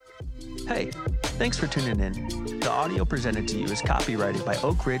Hey, thanks for tuning in. The audio presented to you is copyrighted by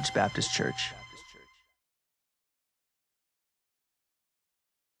Oak Ridge Baptist Church.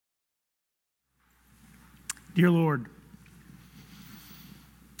 Dear Lord,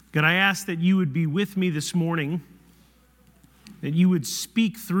 God, I ask that you would be with me this morning, that you would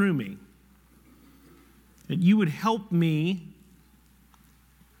speak through me, that you would help me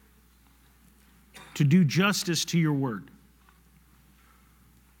to do justice to your word.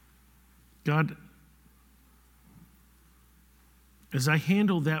 God, as I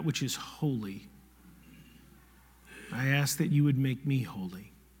handle that which is holy, I ask that you would make me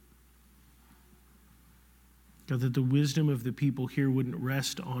holy. God, that the wisdom of the people here wouldn't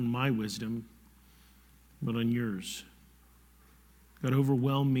rest on my wisdom, but on yours. God,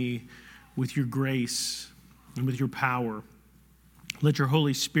 overwhelm me with your grace and with your power. Let your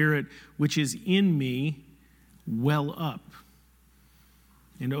Holy Spirit, which is in me, well up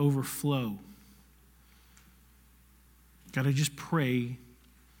and overflow. God, I just pray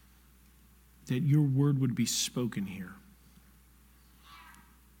that your word would be spoken here.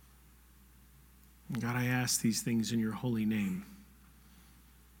 God, I ask these things in your holy name.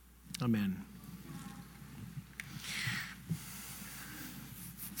 Amen.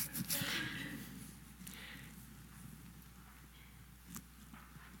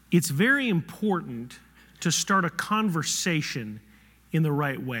 It's very important to start a conversation in the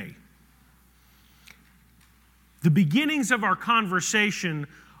right way. The beginnings of our conversation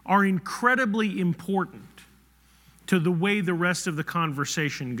are incredibly important to the way the rest of the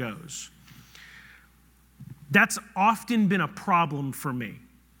conversation goes. That's often been a problem for me.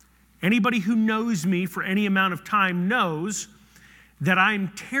 Anybody who knows me for any amount of time knows that I'm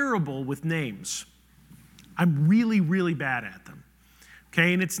terrible with names. I'm really, really bad at them.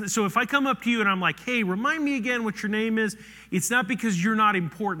 Okay, and so if I come up to you and I'm like, hey, remind me again what your name is, it's not because you're not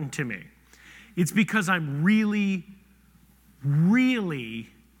important to me. It's because I'm really, really,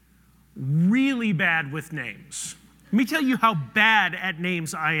 really bad with names. Let me tell you how bad at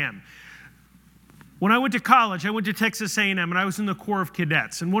names I am. When I went to college, I went to Texas A&M, and I was in the Corps of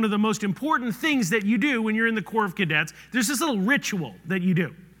Cadets. And one of the most important things that you do when you're in the Corps of Cadets, there's this little ritual that you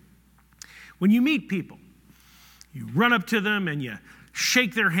do. When you meet people, you run up to them and you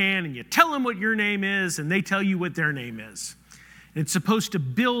shake their hand and you tell them what your name is and they tell you what their name is. And it's supposed to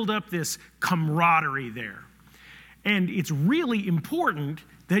build up this camaraderie there. And it's really important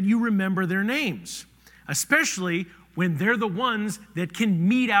that you remember their names, especially when they're the ones that can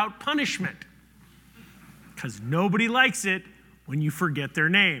mete out punishment. Because nobody likes it when you forget their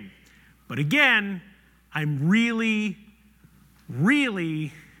name. But again, I'm really,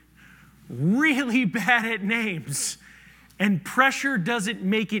 really, really bad at names. And pressure doesn't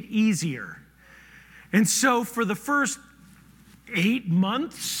make it easier. And so for the first 8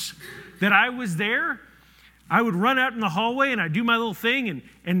 months that I was there, I would run out in the hallway and I'd do my little thing,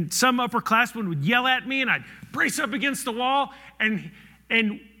 and some upperclassman would yell at me, and I'd brace up against the wall, and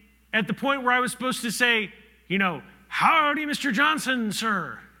at the point where I was supposed to say, you know, howdy, Mr. Johnson,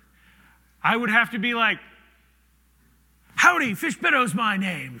 sir, I would have to be like, howdy, Fish Beddoe's my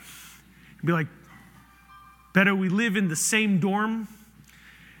name. I'd be like, Beddoe, we live in the same dorm,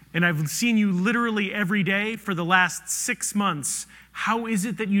 and I've seen you literally every day for the last 6 months. How is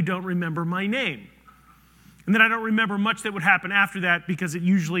it that you don't remember my name? And then I don't remember much that would happen after that because it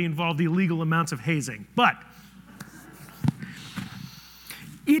usually involved illegal amounts of hazing. But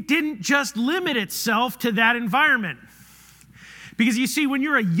it didn't just limit itself to that environment. Because you see, when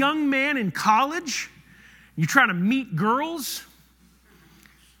you're a young man in college, you're trying to meet girls,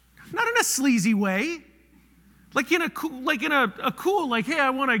 not in a sleazy way, like in a cool, like, hey,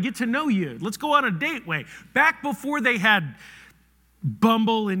 I want to get to know you. Let's go on a date way. Back before they had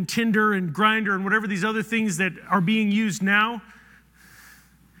Bumble and Tinder and Grindr and whatever these other things that are being used now,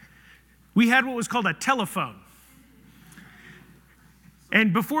 we had what was called a telephone.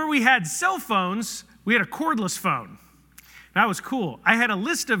 And before we had cell phones, we had a cordless phone. That was cool. I had a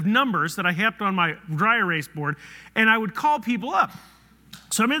list of numbers that I kept on my dry erase board, and I would call people up.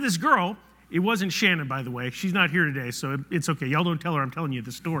 So I met this girl. It wasn't Shannon, by the way. She's not here today, so it's okay. Y'all don't tell her I'm telling you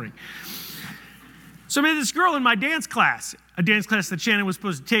the story. So I met this girl in my dance class, a dance class that Shannon was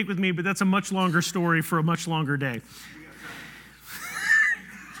supposed to take with me, but that's a much longer story for a much longer day.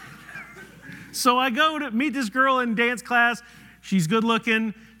 So I go to meet this girl in dance class. She's good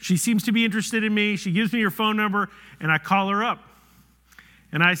looking. She seems to be interested in me. She gives me her phone number, and I call her up.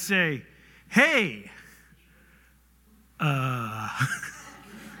 And I say, hey,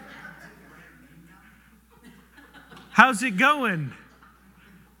 how's it going?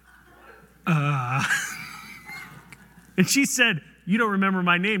 And she said, you don't remember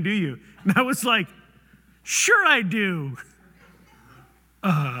my name, do you? And I was like, sure I do.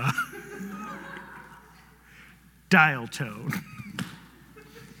 Dial tone.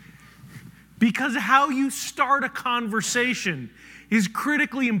 Because how you start a conversation is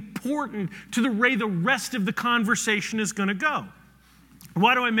critically important to the way the rest of the conversation is going to go.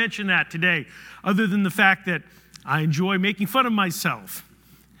 Why do I mention that today, other than the fact that I enjoy making fun of myself?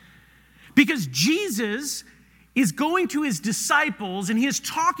 Because Jesus is going to his disciples and he is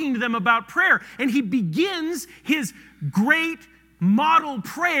talking to them about prayer. And he begins his great model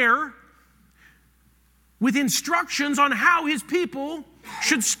prayer with instructions on how his people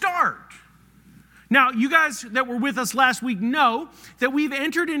should start. Now, you guys that were with us last week know that we've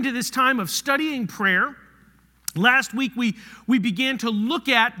entered into this time of studying prayer. Last week, we began to look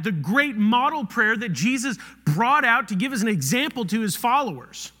at the great model prayer that Jesus brought out to give as an example to his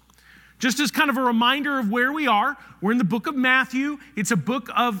followers. Just as kind of a reminder of where we are, we're in the book of Matthew. It's a book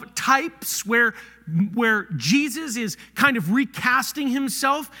of types where Jesus is kind of recasting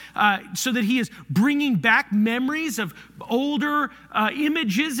himself so that he is bringing back memories of older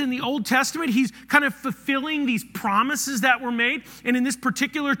images in the Old Testament. He's kind of fulfilling these promises that were made. And in this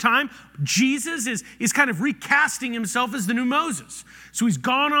particular time, Jesus is kind of recasting himself as the new Moses. So he's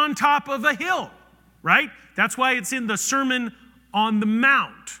gone on top of a hill, right? That's why it's in the Sermon on the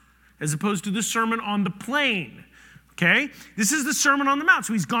Mount, as opposed to the Sermon on the Plain, okay? This is the Sermon on the Mount.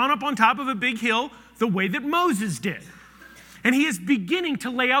 So he's gone up on top of a big hill the way that Moses did. And he is beginning to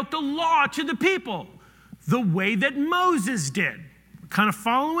lay out the law to the people the way that Moses did. Kind of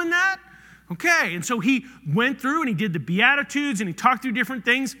following that? Okay, and so he went through and he did the Beatitudes and he talked through different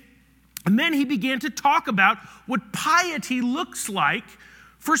things. And then he began to talk about what piety looks like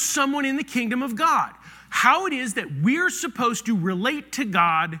for someone in the kingdom of God. How it is that we're supposed to relate to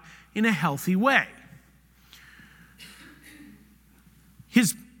God in a healthy way.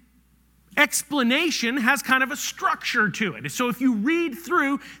 His explanation has kind of a structure to it. So if you read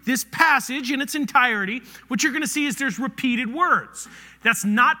through this passage in its entirety, what you're going to see is there's repeated words. That's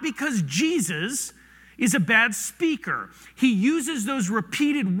not because Jesus is a bad speaker. He uses those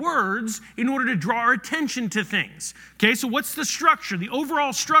repeated words in order to draw our attention to things. Okay, so what's the structure? The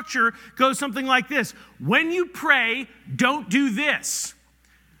overall structure goes something like this. When you pray, don't do this.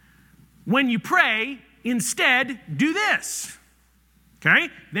 When you pray, instead, do this. Okay?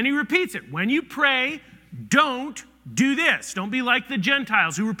 Then he repeats it. When you pray, don't do this. Don't be like the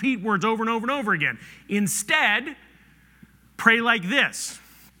Gentiles who repeat words over and over and over again. Instead, pray like this.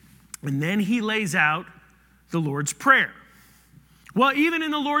 And then he lays out the Lord's Prayer. Well, even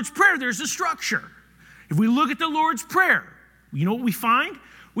in the Lord's Prayer, there's a structure. If we look at the Lord's Prayer, you know what we find?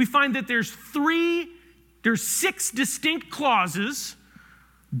 We find that there's 6 distinct clauses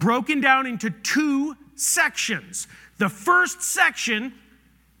broken down into 2 sections. The first section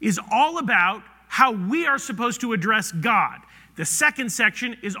is all about how we are supposed to address God. The second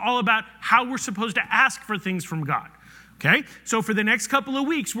section is all about how we're supposed to ask for things from God. Okay? So for the next couple of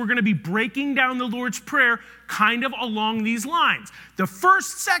weeks, we're going to be breaking down the Lord's Prayer kind of along these lines. The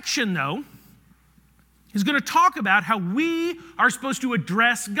first section, though, is going to talk about how we are supposed to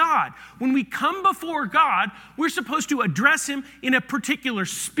address God. When we come before God, we're supposed to address him in a particular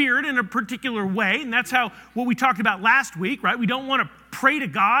spirit, in a particular way, and that's what we talked about last week, right? We don't want to pray to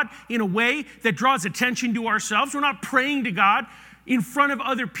God in a way that draws attention to ourselves. We're not praying to God in front of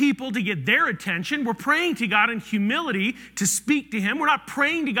other people to get their attention. We're praying to God in humility to speak to him. We're not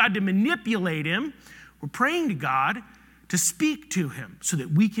praying to God to manipulate him. We're praying to God to speak to him so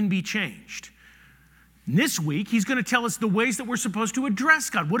that we can be changed. And this week, he's going to tell us the ways that we're supposed to address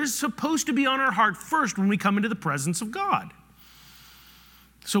God. What is supposed to be on our heart first when we come into the presence of God?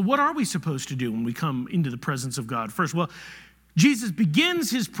 So what are we supposed to do when we come into the presence of God first? Well, Jesus begins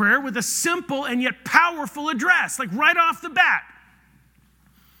his prayer with a simple and yet powerful address, like right off the bat.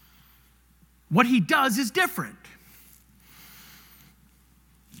 What he does is different.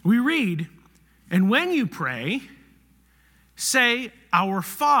 We read, and when you pray, say, Our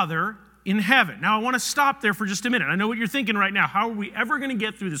Father in heaven. Now, I want to stop there for just a minute. I know what you're thinking right now. How are we ever going to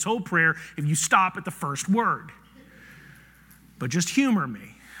get through this whole prayer if you stop at the first word? But just humor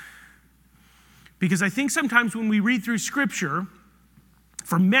me. Because I think sometimes when we read through Scripture,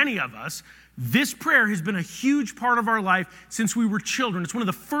 for many of us, this prayer has been a huge part of our life since we were children. It's one of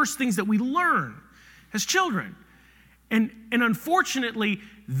the first things that we learn as children. And unfortunately,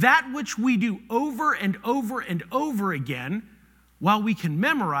 that which we do over and over and over again, while we can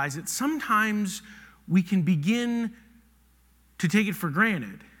memorize it, sometimes we can begin to take it for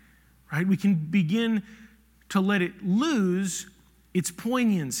granted, right? We can begin to let it lose its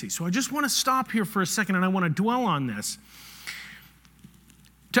poignancy. So I just want to stop here for a second and I want to dwell on this.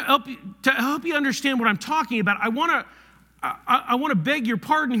 to help you understand what I'm talking about, I want to beg your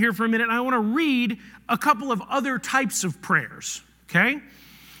pardon here for a minute, and I want to read a couple of other types of prayers, okay?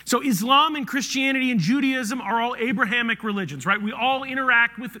 So Islam and Christianity and Judaism are all Abrahamic religions, right? We all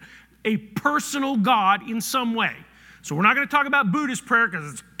interact with a personal God in some way. So we're not going to talk about Buddhist prayer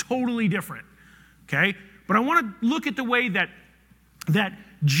because it's totally different, okay? But I want to look at the way that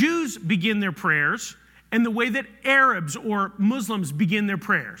Jews begin their prayers and the way that Arabs or Muslims begin their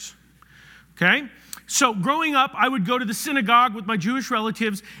prayers, okay? So growing up, I would go to the synagogue with my Jewish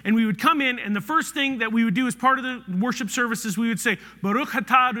relatives, and we would come in, and the first thing that we would do as part of the worship services, we would say, Baruch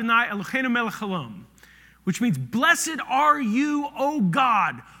atah Adonai Eloheinu melech haolam, which means, blessed are you, O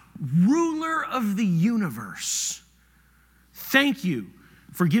God, ruler of the universe. Thank you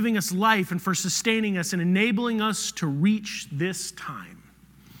for giving us life and for sustaining us and enabling us to reach this time.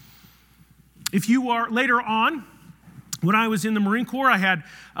 If you are later on, when I was in the Marine Corps, I had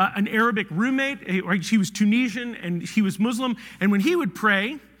an Arabic roommate. He was Tunisian and he was Muslim. And when he would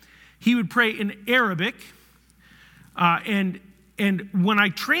pray in Arabic. And when I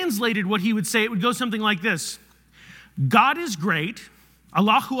translated what he would say, it would go something like this. God is great.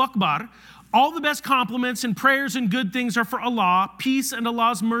 Allahu Akbar. All the best compliments and prayers and good things are for Allah. Peace and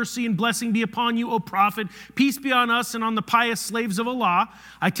Allah's mercy and blessing be upon you, O Prophet. Peace be on us and on the pious slaves of Allah.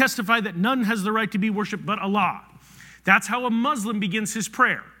 I testify that none has the right to be worshipped but Allah. That's how a Muslim begins his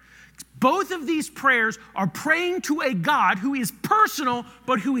prayer. Both of these prayers are praying to a God who is personal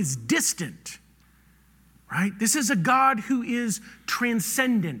but who is distant. Right? This is a God who is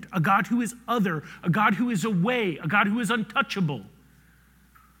transcendent, a God who is other, a God who is away, a God who is untouchable.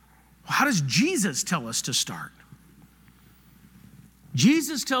 How does Jesus tell us to start?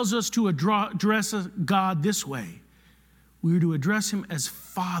 Jesus tells us to address God this way. We are to address him as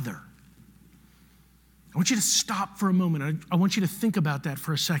Father. I want you to stop for a moment. I want you to think about that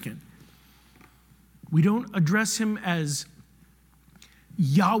for a second. We don't address him as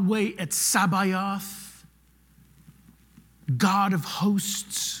Yahweh et Sabaoth, God of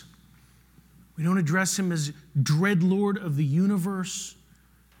hosts. We don't address him as Dreadlord of the universe.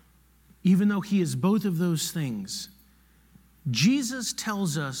 Even though he is both of those things, Jesus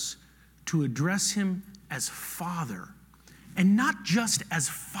tells us to address him as Father, and not just as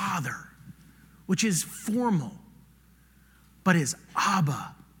Father, which is formal, but as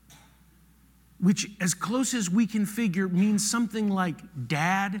Abba, which, as close as we can figure, means something like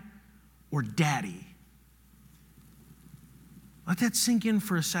dad or daddy. Let that sink in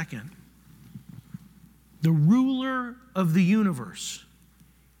for a second. The ruler of the universe,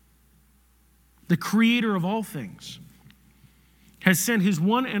 the creator of all things, has sent his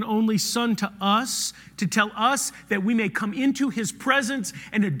one and only Son to us to tell us that we may come into his presence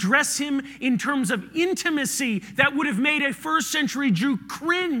and address him in terms of intimacy that would have made a first century Jew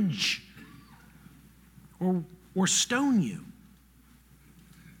cringe or stone you.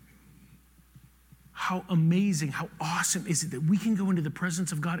 How amazing, how awesome is it that we can go into the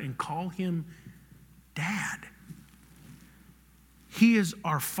presence of God and call him Dad? He is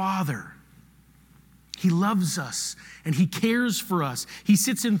our Father. He loves us and he cares for us. He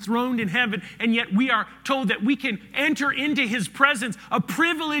sits enthroned in heaven, and yet we are told that we can enter into his presence, a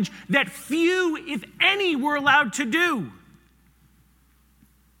privilege that few, if any, were allowed to do.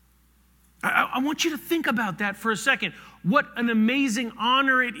 I want you to think about that for a second. What an amazing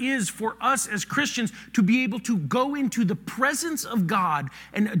honor it is for us as Christians to be able to go into the presence of God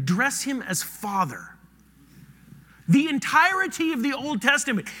and address him as Father. The entirety of the Old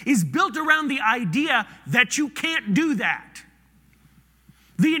Testament is built around the idea that you can't do that.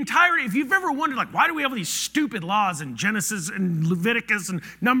 The entirety, if you've ever wondered, like, why do we have all these stupid laws in Genesis and Leviticus and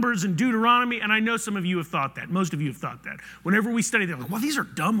Numbers and Deuteronomy? And I know some of you have thought that. Most of you have thought that. Whenever we study, they're like, well, these are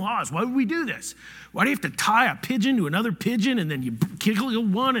dumb laws. Why would we do this? Why do you have to tie a pigeon to another pigeon and then you kill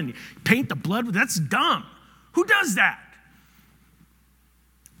one and you paint the blood? That's dumb. Who does that?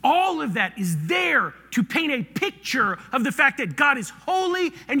 All of that is there to paint a picture of the fact that God is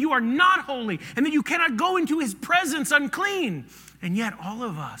holy and you are not holy, and that you cannot go into his presence unclean. And yet all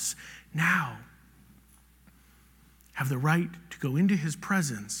of us now have the right to go into his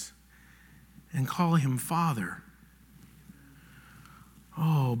presence and call him Father.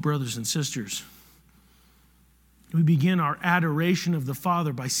 Oh, brothers and sisters, we begin our adoration of the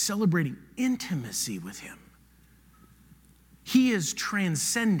Father by celebrating intimacy with him. He is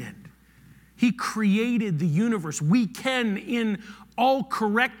transcendent. He created the universe. We can, in all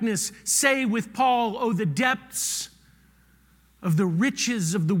correctness, say with Paul, oh, the depths of the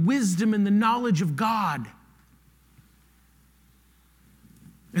riches of the wisdom and the knowledge of God.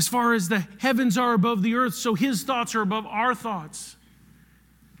 As far as the heavens are above the earth, so his thoughts are above our thoughts.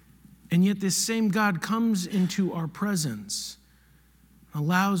 And yet this same God comes into our presence,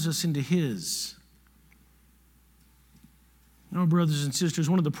 allows us into his. No, brothers and sisters,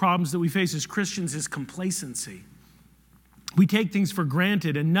 one of the problems that we face as Christians is complacency. We take things for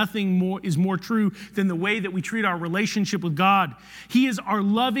granted, and nothing more is more true than the way that we treat our relationship with God. He is our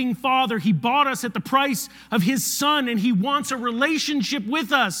loving Father. He bought us at the price of his Son, and he wants a relationship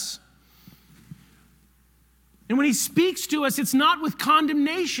with us. And when he speaks to us, it's not with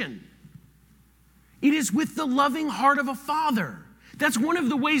condemnation. It is with the loving heart of a father. That's one of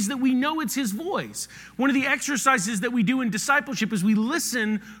the ways that we know it's his voice. One of the exercises that we do in discipleship is we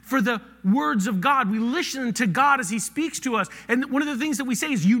listen for the words of God. We listen to God as he speaks to us. And one of the things that we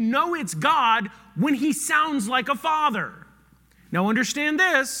say is, you know it's God when he sounds like a father. Now understand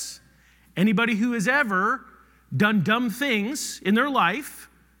this. Anybody who has ever done dumb things in their life,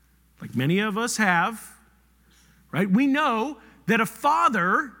 like many of us have, right? We know that a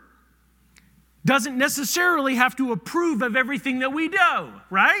father doesn't necessarily have to approve of everything that we do,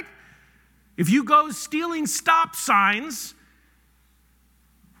 right? If you go stealing stop signs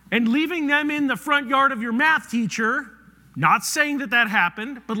and leaving them in the front yard of your math teacher, not saying that that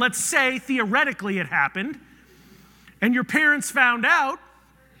happened, but let's say theoretically it happened, and your parents found out,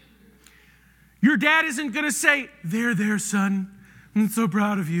 your dad isn't going to say, there, son, I'm so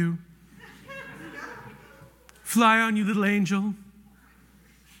proud of you. Fly on, you little angel.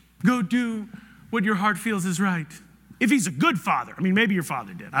 Go do what your heart feels is right. If he's a good father. I mean, maybe your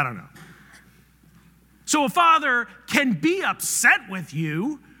father did. I don't know. So a father can be upset with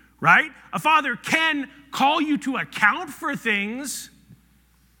you, right? A father can call you to account for things,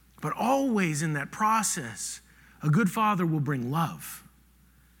 but always in that process, a good father will bring love.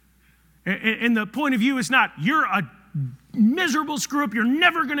 And the point of view is not, you're a miserable screw up, you're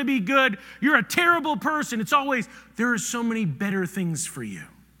never going to be good, you're a terrible person. It's always, there are so many better things for you.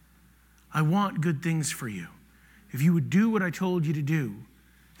 I want good things for you. If you would do what I told you to do,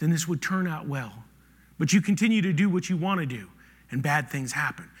 then this would turn out well. But you continue to do what you want to do, and bad things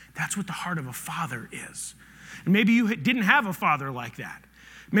happen. That's what the heart of a father is. And maybe you didn't have a father like that.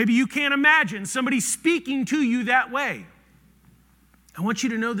 Maybe you can't imagine somebody speaking to you that way. I want you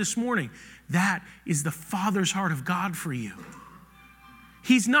to know this morning, that is the Father's heart of God for you.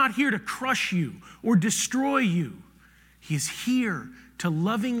 He's not here to crush you or destroy you. He is here to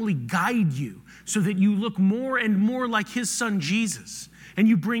lovingly guide you so that you look more and more like his son Jesus and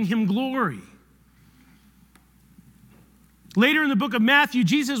you bring him glory. Later in the book of Matthew,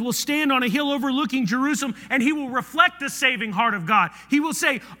 Jesus will stand on a hill overlooking Jerusalem and he will reflect the saving heart of God. He will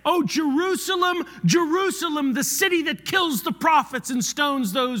say, "Oh, Jerusalem, Jerusalem, the city that kills the prophets and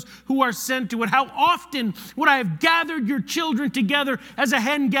stones those who are sent to it. How often would I have gathered your children together as a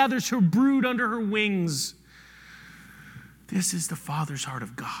hen gathers her brood under her wings?" This is the Father's heart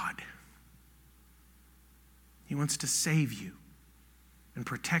of God. He wants to save you and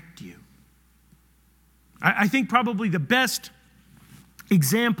protect you. I think probably the best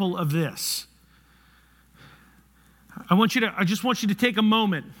example of this, I just want you to take a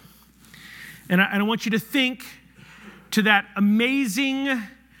moment and I want you to think to that amazing,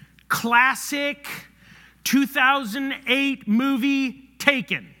 classic 2008 movie,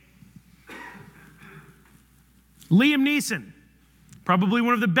 Taken. Liam Neeson, probably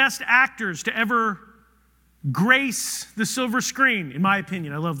one of the best actors to ever grace the silver screen, in my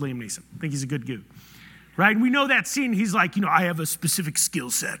opinion. I love Liam Neeson. I think he's a good dude. Right? And we know that scene. He's like, I have a specific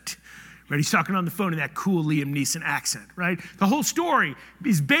skill set. Right? He's talking on the phone in that cool Liam Neeson accent. Right? The whole story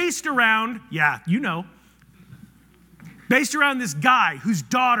is based around, based around this guy whose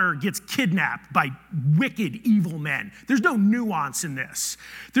daughter gets kidnapped by wicked, evil men. There's no nuance in this.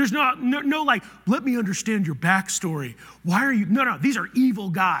 There's no like, let me understand your backstory. Why are you? No, these are evil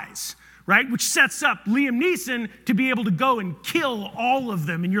guys. Right? Which sets up Liam Neeson to be able to go and kill all of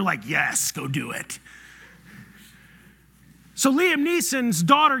them. And you're like, yes, go do it. So Liam Neeson's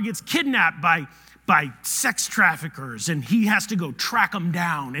daughter gets kidnapped by sex traffickers, and he has to go track them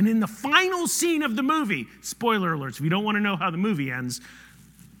down. And in the final scene of the movie, spoiler alerts, if you don't want to know how the movie ends,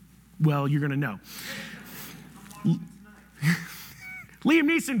 well, you're going to know. Liam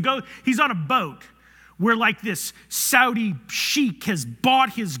Neeson he's on a boat where like this Saudi sheik has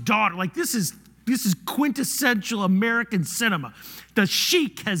bought his daughter. Like this is quintessential American cinema. The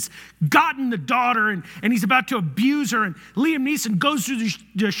sheik has gotten the daughter and he's about to abuse her, and Liam Neeson goes through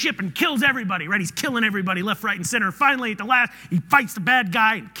the ship and kills everybody, right? He's killing everybody left, right, and center. And finally, at the last, he fights the bad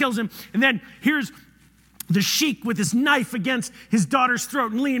guy and kills him. And then here's the sheik with his knife against his daughter's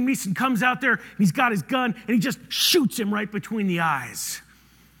throat, and Liam Neeson comes out there, and he's got his gun, and he just shoots him right between the eyes.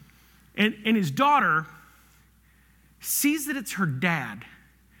 And his daughter sees that it's her dad,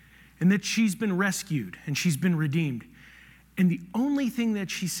 and that she's been rescued and she's been redeemed. And the only thing that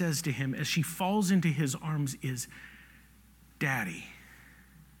she says to him as she falls into his arms is, Daddy.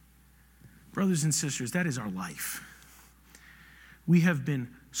 Brothers and sisters, that is our life. We have been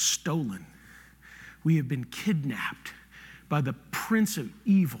stolen. We have been kidnapped by the prince of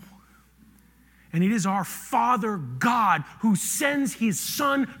evil. And it is our Father God who sends his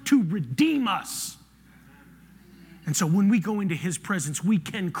Son to redeem us. And so when we go into his presence, we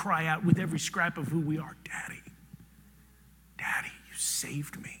can cry out with every scrap of who we are, Daddy, Daddy, you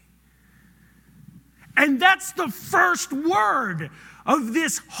saved me. And that's the first word of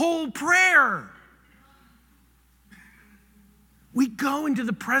this whole prayer. We go into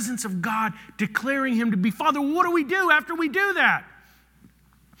the presence of God, declaring him to be Father. What do we do after we do that?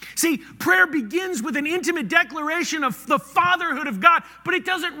 See, prayer begins with an intimate declaration of the fatherhood of God, but it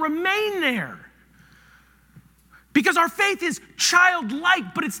doesn't remain there. Because our faith is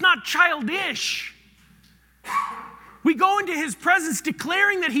childlike, but it's not childish. We go into his presence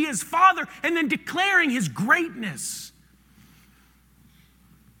declaring that he is Father and then declaring his greatness.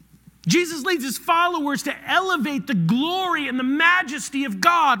 Jesus leads his followers to elevate the glory and the majesty of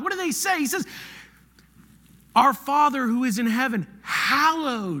God. What do they say? He says, Our Father who is in heaven,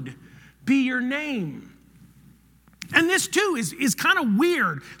 hallowed be your name. And this too is kind of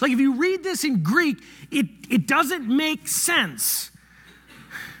weird. Like if you read this in Greek, it doesn't make sense.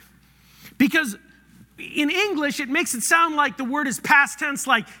 Because in English, it makes it sound like the word is past tense,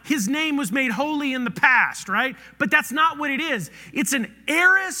 like his name was made holy in the past, right? But that's not what it is. It's an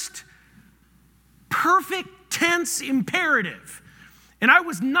aorist, perfect tense imperative. And I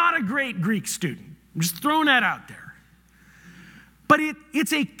was not a great Greek student. I'm just throwing that out there. But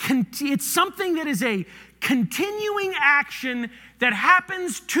it's something that is a continuing action that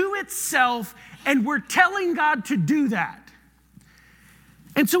happens to itself, and we're telling God to do that.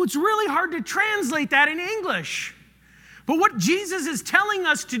 And so it's really hard to translate that in English. But what Jesus is telling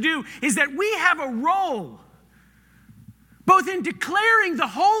us to do is that we have a role, both in declaring the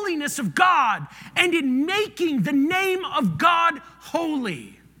holiness of God and in making the name of God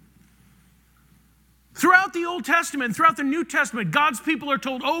holy. Throughout the Old Testament, throughout the New Testament, God's people are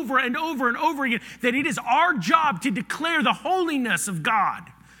told over and over and over again that it is our job to declare the holiness of God.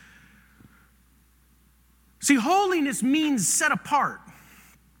 See, holiness means set apart.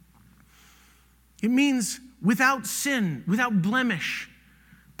 It means without sin, without blemish,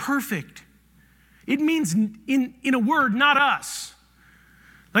 perfect. It means, in a word, not us.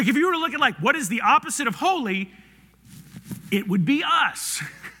 Like if you were to look at like, what is the opposite of holy? It would be us.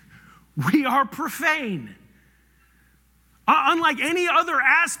 We are profane. Unlike any other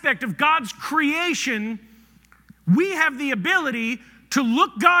aspect of God's creation, we have the ability to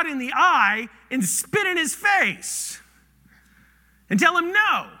look God in the eye and spit in his face and tell him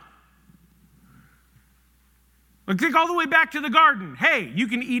no. Look, think all the way back to the garden. Hey, you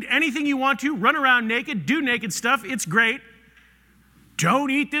can eat anything you want to, run around naked, do naked stuff. It's great. Don't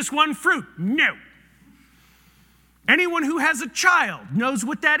eat this one fruit. No. Anyone who has a child knows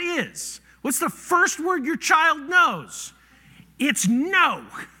what that is. What's the first word your child knows? It's no.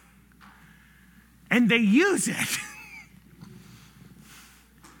 And they use it.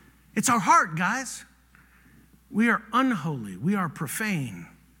 It's our heart, guys. We are unholy. We are profane.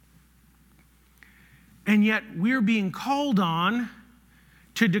 And yet we're being called on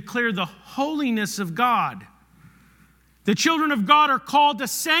to declare the holiness of God. The children of God are called to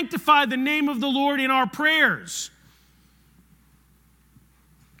sanctify the name of the Lord in our prayers,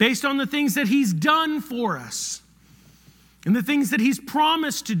 based on the things that he's done for us and the things that he's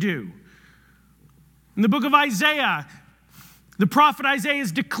promised to do. In the book of Isaiah, the prophet Isaiah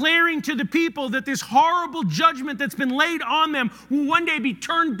is declaring to the people that this horrible judgment that's been laid on them will one day be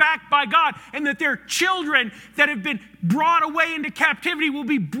turned back by God, and that their children that have been brought away into captivity will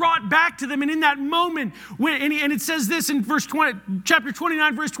be brought back to them. And in that moment, and it says this in chapter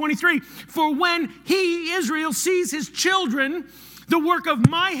 29, verse 23, for when he, Israel, sees his children, the work of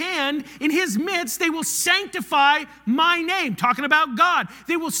my hand in his midst, they will sanctify my name. Talking about God.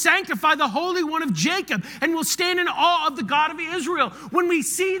 They will sanctify the Holy One of Jacob and will stand in awe of the God of Israel. When we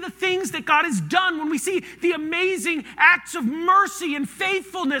see the things that God has done, when we see the amazing acts of mercy and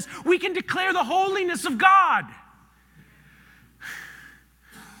faithfulness, we can declare the holiness of God.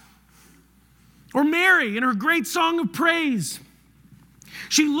 Or Mary in her great song of praise.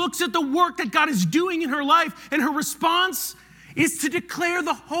 She looks at the work that God is doing in her life, and her response is to declare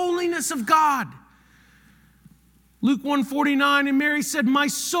the holiness of God. Luke 1:49, and Mary said, my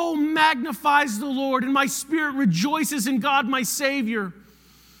soul magnifies the Lord, and my spirit rejoices in God my Savior,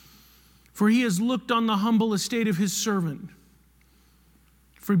 for he has looked on the humble estate of his servant.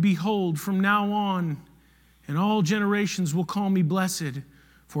 For behold, from now on, and all generations will call me blessed,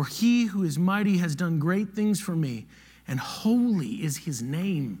 for he who is mighty has done great things for me, and holy is his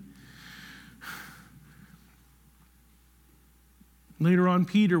name. Later on,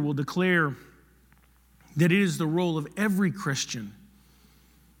 Peter will declare that it is the role of every Christian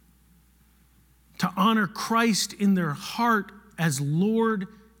to honor Christ in their heart as Lord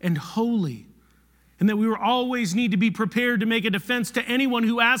and holy, and that we will always need to be prepared to make a defense to anyone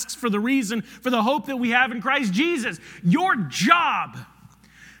who asks for the reason for the hope that we have in Christ Jesus. Your job,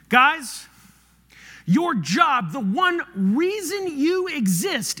 guys, your job, the one reason you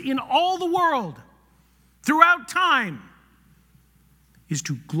exist in all the world throughout time, is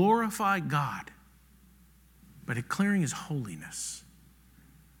to glorify God by declaring his holiness.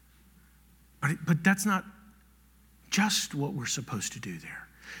 But that's not just what we're supposed to do there.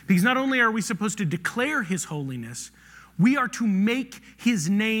 Because not only are we supposed to declare his holiness, we are to make his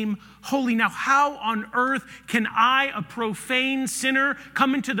name holy. Now, how on earth can I, a profane sinner,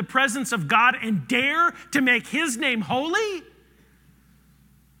 come into the presence of God and dare to make his name holy?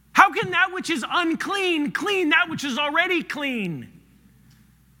 How can that which is unclean clean that which is already clean?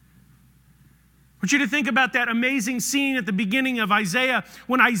 I want you to think about that amazing scene at the beginning of Isaiah,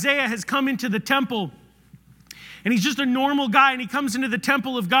 when Isaiah has come into the temple. And he's just a normal guy, and he comes into the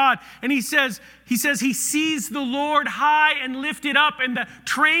temple of God, and he says he sees the Lord high and lifted up, and the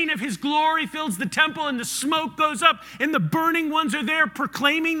train of his glory fills the temple, and the smoke goes up, and the burning ones are there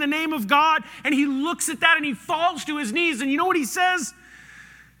proclaiming the name of God. And he looks at that, and he falls to his knees, and you know what he says?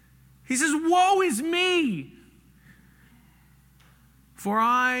 He says, "Woe is me, for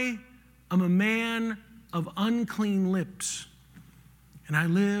I am a man of unclean lips, and I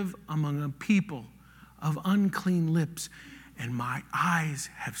live among a people of unclean lips, and my eyes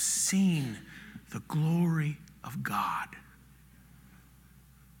have seen the glory of God."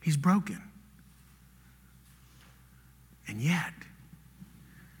 He's broken. And yet,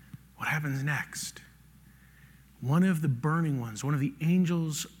 what happens next? One of the burning ones, one of the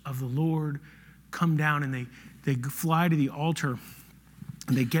angels of the Lord come down, and they fly to the altar,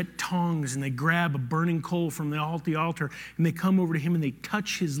 and they get tongs, and they grab a burning coal from the altar, and they come over to him, and they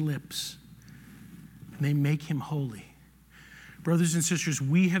touch his lips. They make him holy. Brothers and sisters,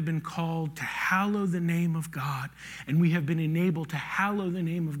 we have been called to hallow the name of God, and we have been enabled to hallow the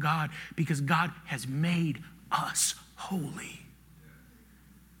name of God because God has made us holy.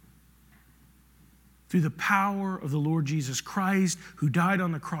 Through the power of the Lord Jesus Christ, who died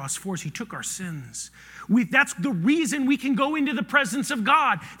on the cross for us, he took our sins. That's the reason we can go into the presence of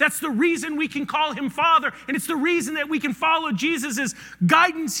God. That's the reason we can call him Father, and it's the reason that we can follow Jesus'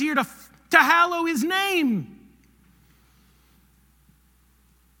 guidance here to hallow his name.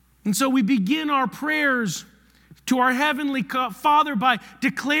 And so we begin our prayers to our heavenly Father by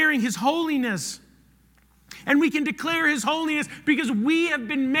declaring his holiness. And we can declare his holiness because we have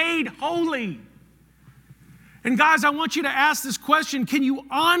been made holy. And guys, I want you to ask this question. Can you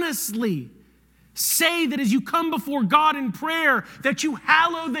honestly say that as you come before God in prayer that you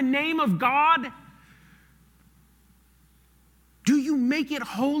hallow the name of God? Do you make it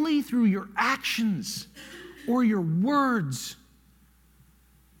holy through your actions or your words?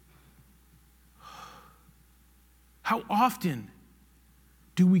 How often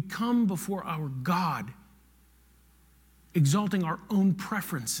do we come before our God exalting our own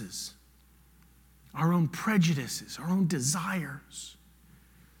preferences, our own prejudices, our own desires?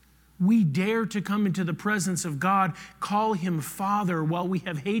 We dare to come into the presence of God, call him Father, while we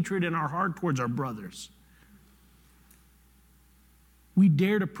have hatred in our heart towards our brothers. We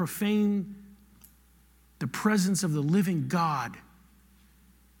dare to profane the presence of the living God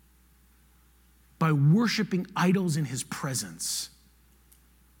by worshiping idols in his presence.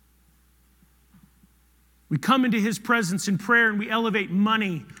 We come into his presence in prayer and we elevate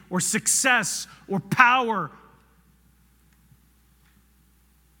money or success or power.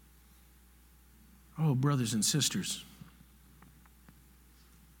 Oh, brothers and sisters,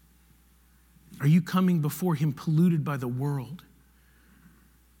 are you coming before him polluted by the world?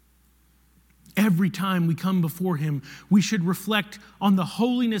 Every time we come before him, we should reflect on the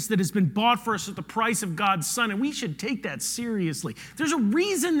holiness that has been bought for us at the price of God's Son, and we should take that seriously. There's a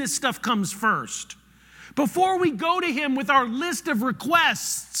reason this stuff comes first. Before we go to him with our list of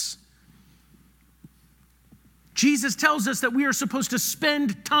requests, Jesus tells us that we are supposed to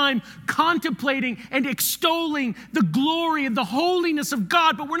spend time contemplating and extolling the glory and the holiness of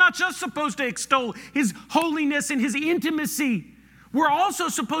God, but we're not just supposed to extol his holiness and his intimacy. We're also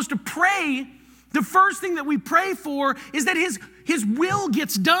supposed to pray. The first thing that we pray for is that his will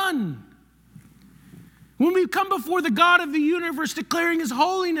gets done. When we come before the God of the universe declaring his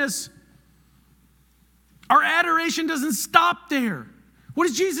holiness, our adoration doesn't stop there. What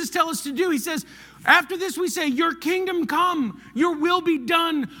does Jesus tell us to do? He says, after this we say, your kingdom come, your will be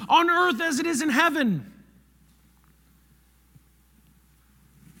done on earth as it is in heaven.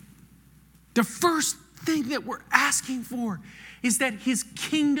 The first thing that we're asking for is that his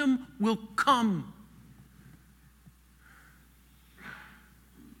kingdom will come.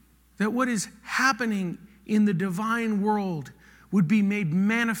 That what is happening in the divine world would be made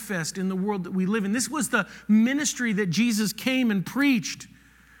manifest in the world that we live in. This was the ministry that Jesus came and preached.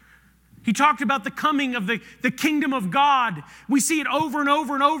 He talked about the coming of the kingdom of God. We see it over and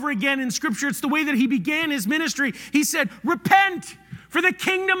over and over again in Scripture. It's the way that he began his ministry. He said, repent, for the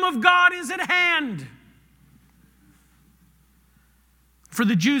kingdom of God is at hand. For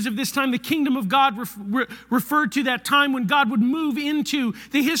the Jews of this time, the kingdom of God referred to that time when God would move into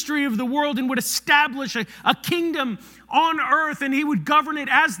the history of the world and would establish a kingdom on earth, and he would govern it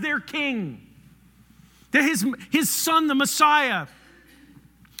as their king. That his son, the Messiah,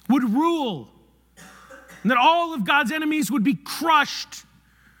 would rule, and that all of God's enemies would be crushed.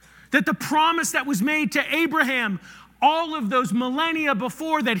 That the promise that was made to Abraham all of those millennia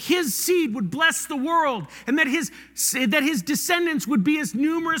before, that his seed would bless the world, and that his descendants would be as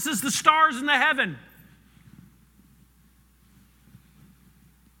numerous as the stars in the heaven.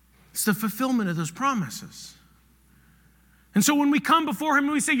 It's the fulfillment of those promises. And so when we come before him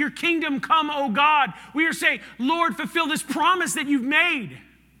and we say, your kingdom come, O God, we are saying, Lord, fulfill this promise that you've made.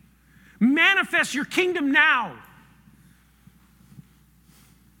 Manifest your kingdom now.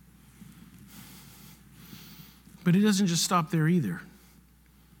 But it doesn't just stop there either.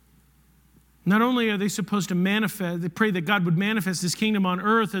 Not only are they supposed to manifest, they pray that God would manifest his kingdom on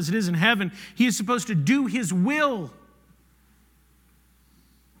earth as it is in heaven, he is supposed to do his will.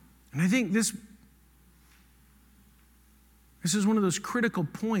 And I think this is one of those critical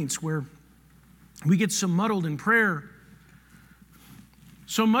points where we get so muddled in prayer.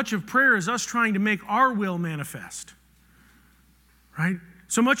 So much of prayer is us trying to make our will manifest, right?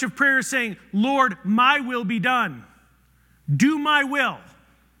 So much of prayer is saying, Lord, my will be done. Do my will.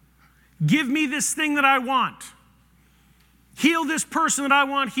 Give me this thing that I want. Heal this person that I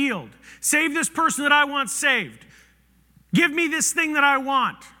want healed. Save this person that I want saved. Give me this thing that I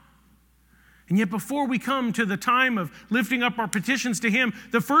want. And yet before we come to the time of lifting up our petitions to him,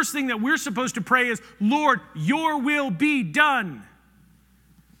 the first thing that we're supposed to pray is, Lord, your will be done.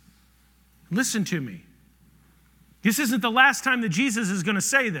 Listen to me. This isn't the last time that Jesus is going to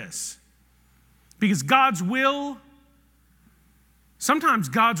say this. Because God's will, sometimes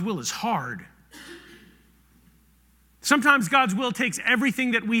God's will is hard. Sometimes God's will takes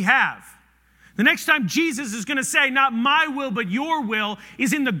everything that we have. The next time Jesus is going to say, not my will, but your will,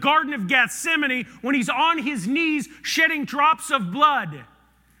 is in the Garden of Gethsemane when he's on his knees shedding drops of blood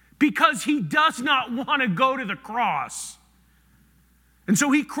because he does not want to go to the cross. And so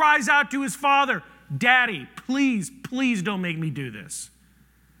he cries out to his Father, Daddy, please, please don't make me do this.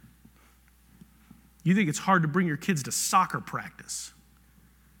 You think it's hard to bring your kids to soccer practice.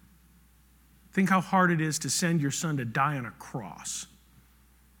 Think how hard it is to send your son to die on a cross.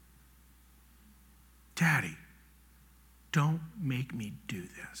 Daddy, don't make me do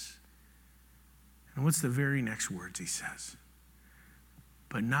this. And what's the very next words he says?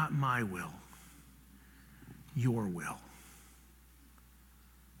 But not my will, your will.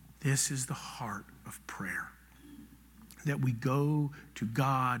 This is the heart of prayer. That we go to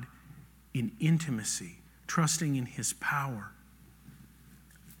God in intimacy, trusting in his power,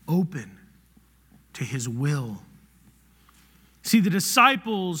 open to his will. See, the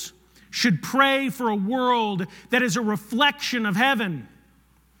disciples should pray for a world that is a reflection of heaven.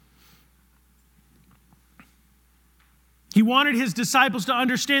 He wanted his disciples to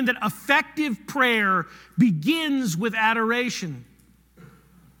understand that effective prayer begins with adoration.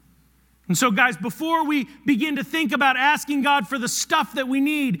 And so, guys, before we begin to think about asking God for the stuff that we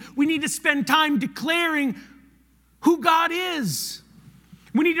need to spend time declaring who God is.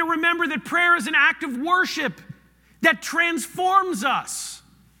 We need to remember that prayer is an act of worship that transforms us.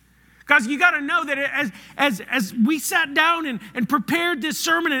 Guys, you got to know that as we sat down and prepared this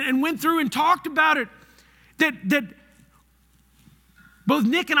sermon and went through and talked about it, that both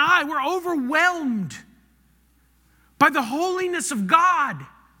Nick and I were overwhelmed by the holiness of God.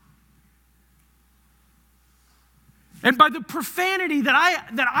 And by the profanity that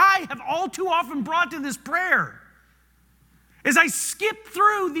I have all too often brought to this prayer. As I skip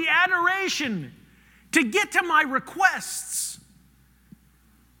through the adoration to get to my requests.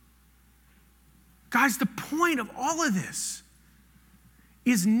 Guys, the point of all of this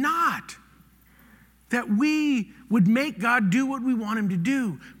is not that we would make God do what we want him to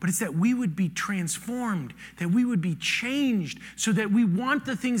do, but it's that we would be transformed, that we would be changed so that we want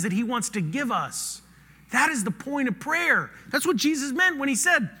the things that he wants to give us. That is the point of prayer. That's what Jesus meant when he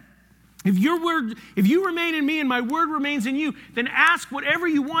said, if you remain in me and my word remains in you, then ask whatever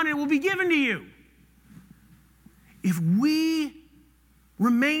you want and it will be given to you. If we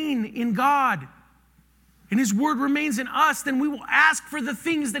remain in God and his word remains in us, then we will ask for the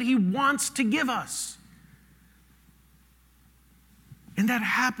things that he wants to give us. And that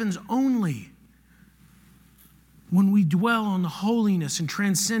happens only when we dwell on the holiness and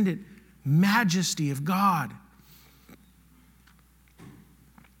transcendent majesty of God.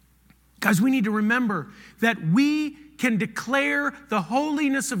 Guys, we need to remember that we can declare the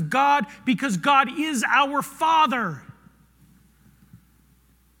holiness of God because God is our Father.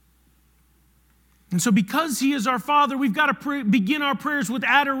 And so because he is our Father, we've got to begin our prayers with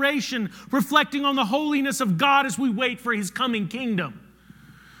adoration, reflecting on the holiness of God as we wait for his coming kingdom.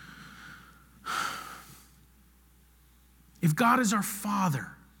 If God is our Father,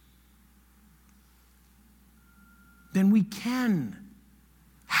 then we can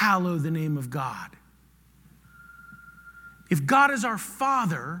hallow the name of God. If God is our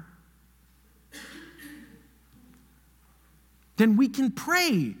Father, then we can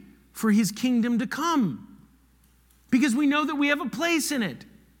pray for his kingdom to come because we know that we have a place in it.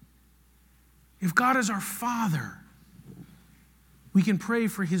 If God is our Father, we can pray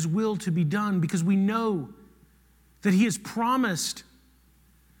for his will to be done because we know that he has promised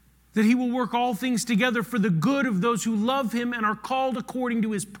that he will work all things together for the good of those who love him and are called according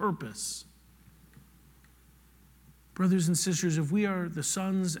to his purpose. Brothers and sisters, if we are the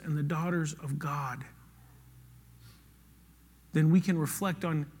sons and the daughters of God, then we can reflect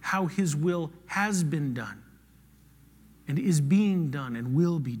on how his will has been done and is being done and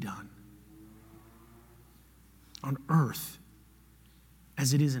will be done on earth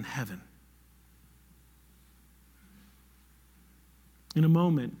as it is in heaven. In a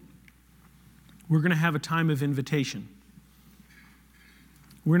moment, we're going to have a time of invitation.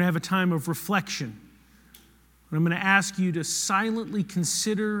 We're going to have a time of reflection. And I'm going to ask you to silently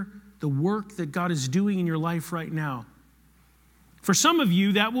consider the work that God is doing in your life right now. For some of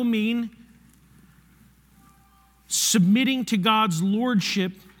you, that will mean submitting to God's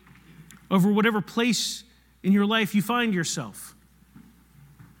lordship over whatever place in your life you find yourself.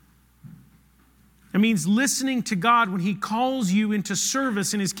 It means listening to God when he calls you into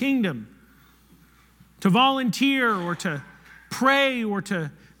service in his kingdom, to volunteer or to pray or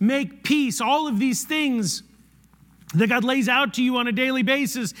to make peace, all of these things that God lays out to you on a daily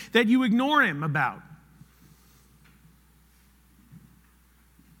basis that you ignore him about.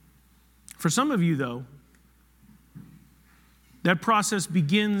 For some of you, though, that process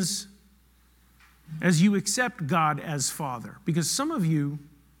begins as you accept God as Father, because some of you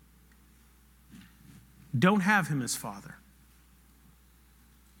don't have him as Father.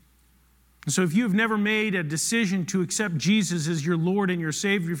 And so if you have never made a decision to accept Jesus as your Lord and your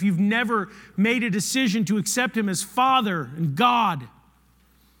Savior, if you've never made a decision to accept him as Father and God,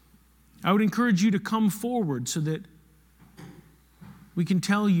 I would encourage you to come forward so that we can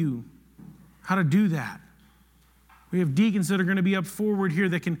tell you how to do that. We have deacons that are going to be up forward here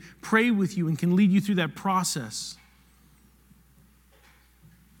that can pray with you and can lead you through that process.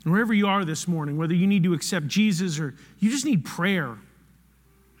 And wherever you are this morning, whether you need to accept Jesus or you just need prayer,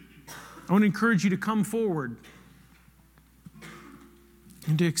 I want to encourage you to come forward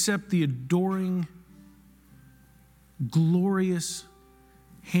and to accept the adoring, glorious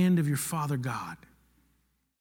hand of your Father God.